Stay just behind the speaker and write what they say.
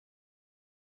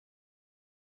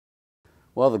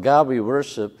Well, the God we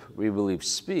worship, we believe,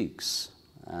 speaks.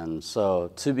 And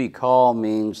so to be called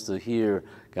means to hear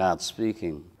God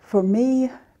speaking. For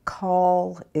me,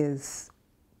 call is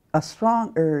a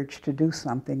strong urge to do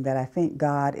something that I think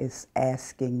God is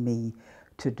asking me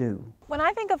to do. When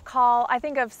I think of call, I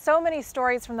think of so many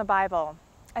stories from the Bible.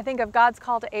 I think of God's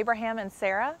call to Abraham and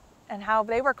Sarah and how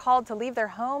they were called to leave their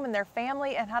home and their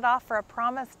family and head off for a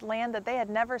promised land that they had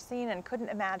never seen and couldn't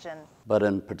imagine. But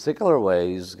in particular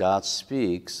ways, God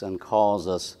speaks and calls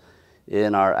us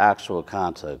in our actual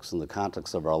context, in the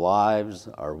context of our lives,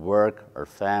 our work, our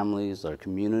families, our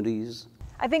communities.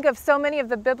 I think of so many of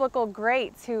the biblical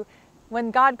greats who, when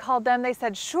God called them, they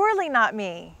said, "Surely not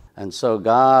me." And so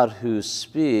God who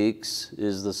speaks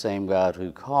is the same God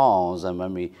who calls, and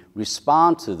when we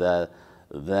respond to that,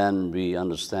 then we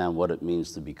understand what it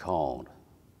means to be called.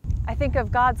 I think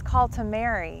of God's call to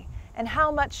Mary and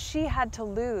how much she had to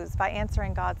lose by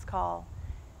answering God's call.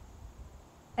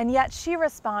 And yet she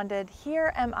responded,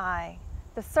 "Here am I,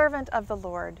 the servant of the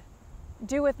Lord.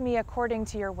 Do with me according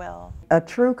to your will." A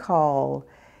true call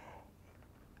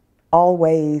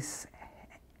always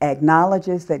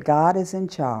acknowledges that God is in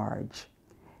charge.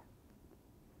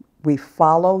 We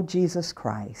follow Jesus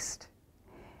Christ,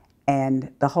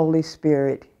 and the Holy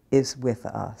Spirit is with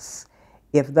us.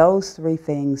 If those three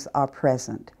things are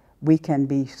present, we can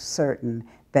be certain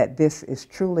that this is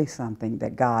truly something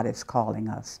that God is calling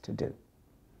us to do.